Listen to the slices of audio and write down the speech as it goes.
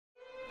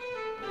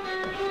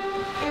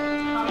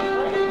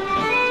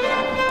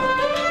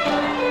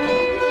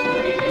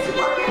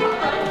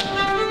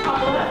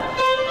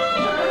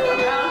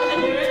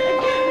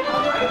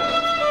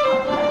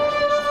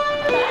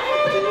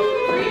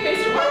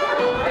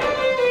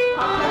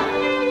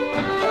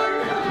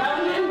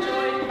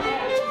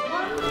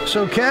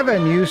So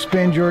Kevin, you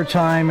spend your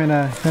time in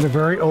a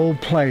very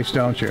old place,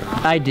 don't you?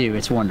 I do.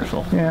 It's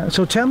wonderful. Yeah.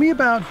 So tell me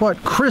about what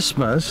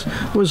Christmas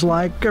was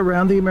like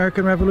around the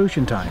American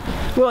Revolution time.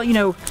 Well, you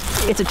know,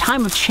 it's a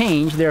time of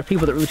change. There are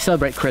people that really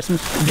celebrate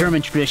Christmas,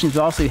 German traditions.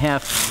 We also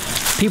have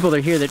people that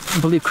are here that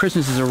believe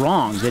Christmas is a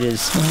wrong, that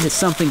it's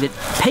something that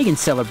pagans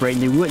celebrate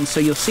and they wouldn't. So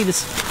you'll see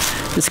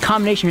this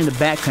combination here in the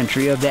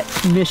backcountry of that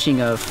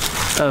mishing of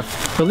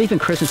belief in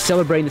Christmas,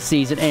 celebrating the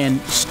season,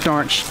 and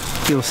staunch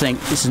people saying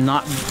this is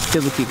not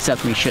biblically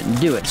acceptable, you shouldn't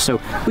do it. So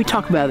we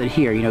talk about it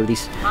here, you know,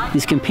 these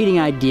competing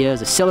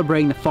ideas of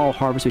celebrating the fall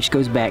harvest, which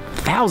goes back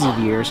thousands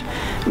of years,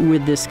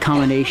 with this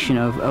combination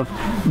of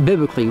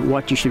biblically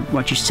what you should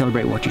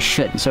celebrate, what you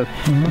shouldn't. So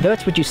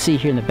that's what you see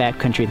here in the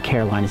backcountry of the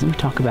Carolinas, and we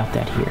talk about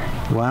that here.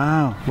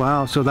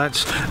 Wow. So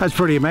that's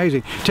pretty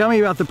amazing. Tell me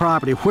about the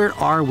property. Where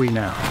are we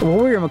now? Well,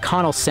 we're in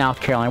McConnell,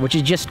 South Carolina, which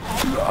is just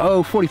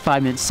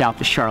 45 minutes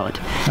south of Charlotte.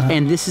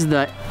 And this is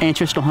the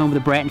ancestral home of the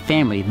Bratton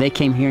family. They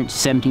came here in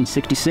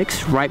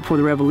 1766, right before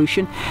the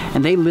Revolution,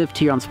 and they lived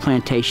here on this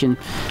plantation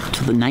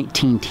till the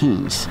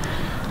 19-teens.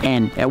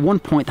 And at one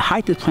point, the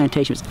height of the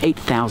plantation was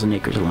 8,000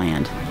 acres of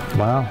land.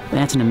 Wow.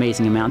 That's an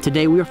amazing amount.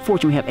 Today, we are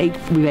fortunate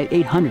we have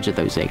 800 of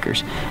those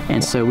acres.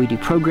 And so we do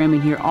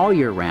programming here all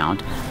year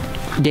round.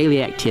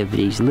 Daily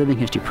activities, living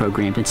history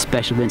programs, and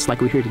special events like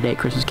we're here today at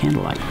Chirstmas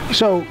Candlelight.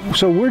 So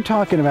we're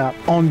talking about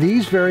on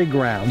these very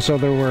grounds, so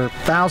there were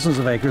thousands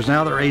of acres,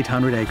 now there are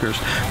 800 acres,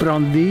 but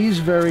on these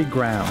very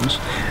grounds,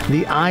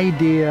 the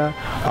idea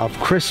of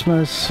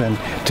Christmas and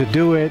to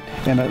do it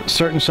in a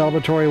certain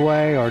celebratory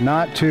way or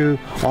not to,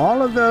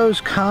 all of those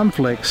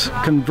conflicts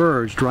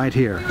converged right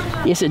here.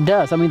 Yes, it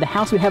does. I mean, the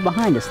house we have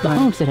behind us, the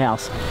Homestead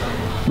House,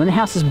 when the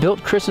house is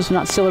built, Christmas was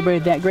not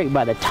celebrated that great.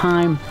 By the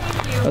time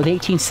of the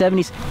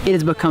 1870s, it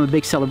has become a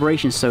big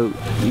celebration. So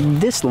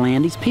this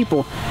land, these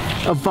people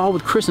evolved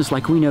with Christmas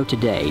like we know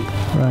today.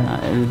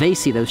 Right. They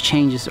see those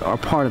changes are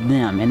part of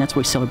them, and that's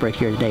what we celebrate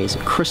here today. Is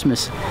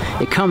Christmas,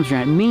 it comes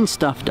around, it means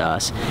stuff to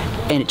us,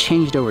 and it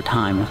changed over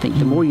time. I think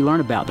the more you learn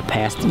about the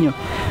past, you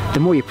know, the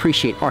more you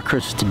appreciate our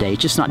Christmas today.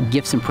 It's just not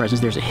gifts and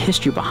presents, there's a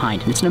history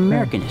behind it. It's an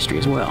American history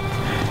as well.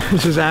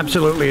 This is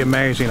absolutely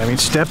amazing. I mean,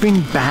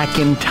 stepping back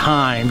in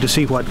time to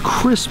see what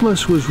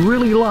Christmas was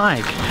really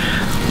like,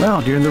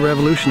 well, during the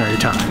Revolutionary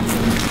time.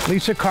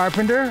 Lisa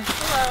Carpenter.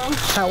 Hello.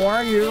 How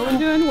are you? I'm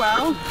doing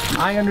well.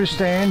 I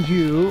understand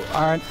you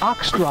are an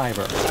ox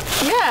driver.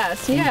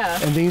 Yes, yeah.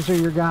 And these are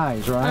your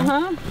guys, right?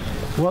 Uh-huh.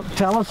 Well,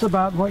 tell us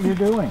about what you're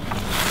doing.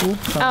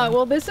 Oops,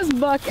 Well, this is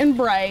Buck and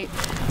Bright.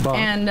 Buck.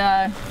 And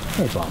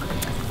hey, Buck.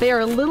 they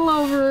are a little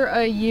over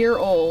a year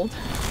old.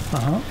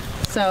 Uh-huh.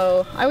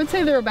 So I would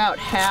say they're about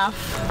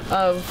half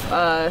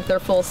of their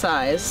full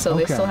size, so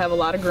they still have a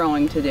lot of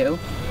growing to do.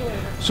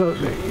 So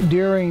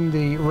during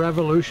the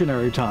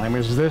Revolutionary time,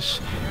 is this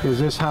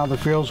how the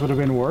fields would have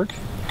been worked?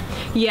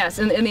 Yes,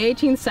 in the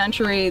 18th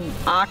century,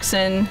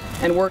 oxen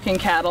and working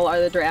cattle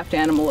are the draft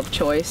animal of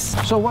choice.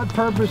 So what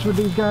purpose would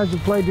these guys have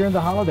played during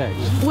the holidays?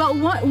 Well,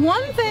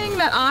 one thing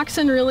that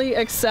oxen really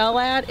excel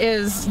at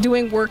is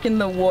doing work in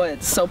the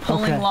woods, so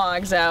pulling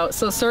logs out.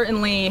 So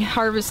certainly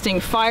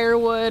harvesting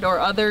firewood or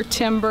other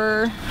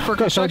timber for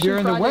construction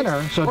during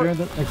projects. the winter,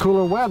 during the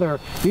cooler weather,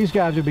 these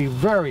guys would be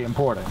very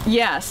important.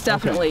 Yes,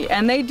 definitely.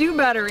 And they do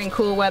better in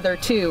cool weather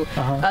too.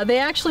 They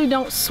actually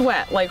don't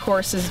sweat like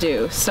horses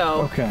do.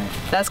 So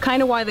that's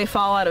kind of why they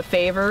fall out of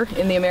favor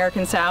in the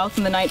American South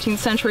in the 19th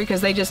century,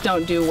 because they just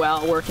don't do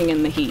well working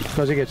in the heat.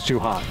 Because it gets too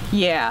hot.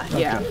 Yeah,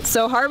 yeah.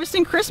 So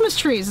harvesting Christmas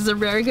trees is a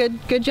very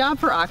good job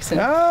for oxen.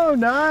 Oh,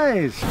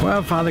 nice.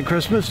 Well, Father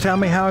Christmas, tell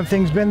me how have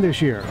things been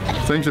this year?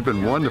 Things have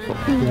been wonderful.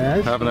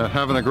 Yes.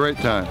 Having a great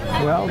time.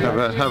 Well,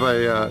 have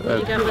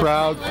a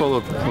crowd full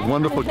of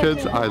wonderful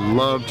kids. I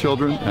love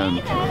children, and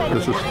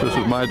this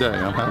is my day.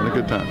 I'm having a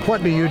good time.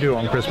 What do you do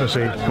on Christmas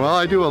Eve? Well,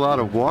 I do a lot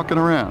of walking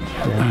around.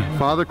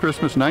 Father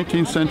Christmas,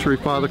 19th century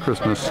Father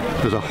Christmas,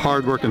 is a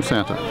hard-working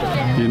Santa.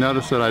 You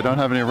notice that I don't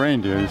have any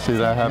reindeer. You see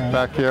that I have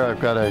back here? I've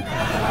got a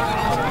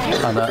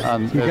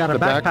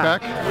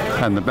backpack,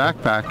 and the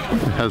backpack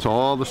has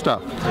all the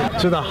stuff.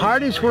 So the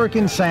hardest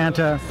working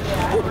Santa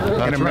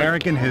in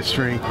American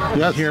history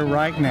is here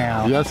right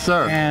now. Yes,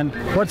 sir. And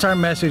what's our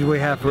message we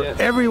have for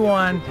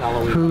everyone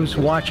who's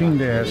watching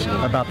this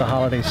about the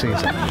holiday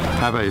season?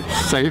 Have a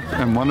safe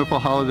and wonderful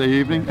holiday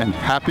evening, and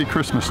happy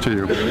Christmas to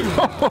you.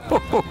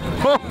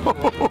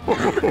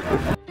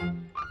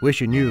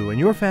 Wishing you and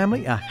your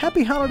family a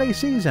happy holiday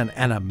season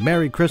and a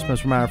Merry Christmas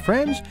from our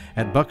friends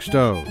at Buck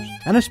Stoves.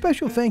 And a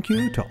special thank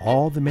you to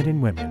all the men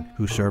and women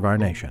who serve our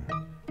nation.